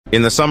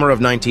In the summer of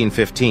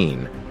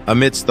 1915,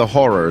 amidst the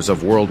horrors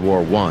of World War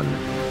I,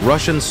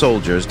 Russian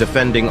soldiers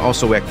defending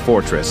Osowiec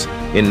Fortress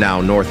in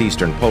now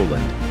northeastern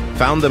Poland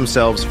found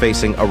themselves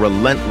facing a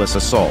relentless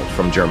assault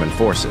from German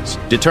forces.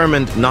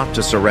 Determined not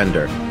to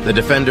surrender, the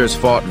defenders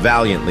fought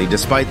valiantly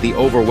despite the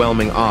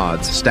overwhelming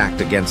odds stacked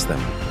against them.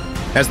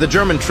 As the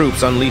German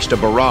troops unleashed a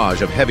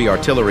barrage of heavy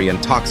artillery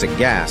and toxic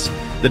gas,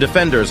 the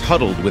defenders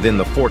huddled within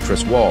the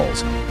fortress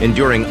walls,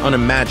 enduring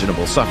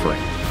unimaginable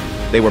suffering.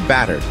 They were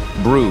battered,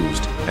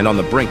 bruised, and on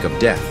the brink of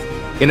death.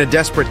 In a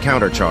desperate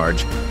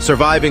countercharge,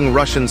 surviving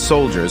Russian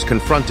soldiers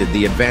confronted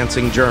the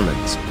advancing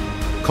Germans.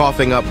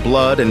 Coughing up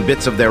blood and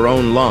bits of their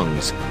own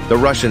lungs, the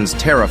Russians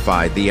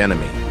terrified the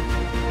enemy.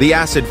 The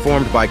acid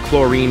formed by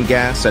chlorine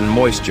gas and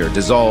moisture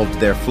dissolved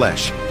their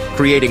flesh,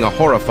 creating a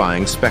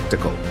horrifying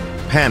spectacle.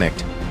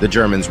 Panicked, the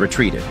Germans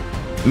retreated.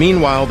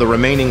 Meanwhile, the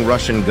remaining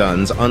Russian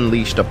guns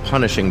unleashed a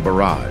punishing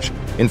barrage,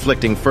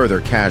 inflicting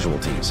further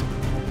casualties.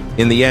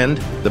 In the end,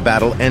 the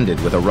battle ended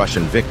with a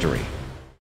Russian victory.